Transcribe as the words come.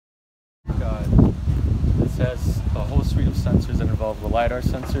has a whole suite of sensors that involve the LiDAR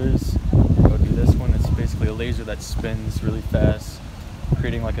sensors. Go do this one. It's basically a laser that spins really fast,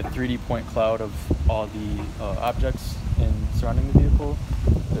 creating like a 3D point cloud of all the objects surrounding the vehicle.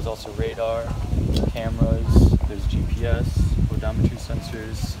 There's also radar, cameras, there's GPS, odometry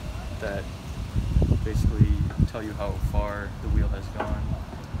sensors that basically tell you how far the wheel has gone.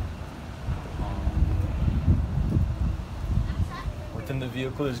 Within the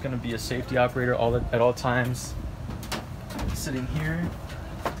vehicle, there's going to be a safety operator at all times, sitting here,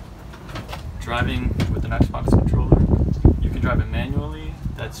 driving with an Xbox controller. You can drive it manually,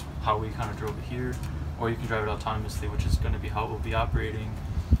 that's how we kind of drove it here, or you can drive it autonomously, which is going to be how it will be operating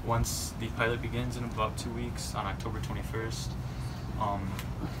once the pilot begins in about 2 weeks on October 21st.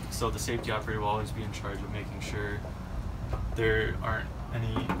 So the safety operator will always be in charge of making sure there aren't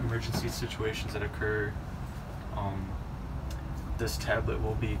any emergency situations that occur. This tablet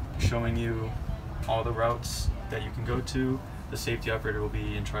will be showing you all the routes that you can go to. The safety operator will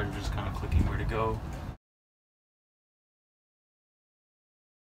be in charge of just kind of clicking where to go.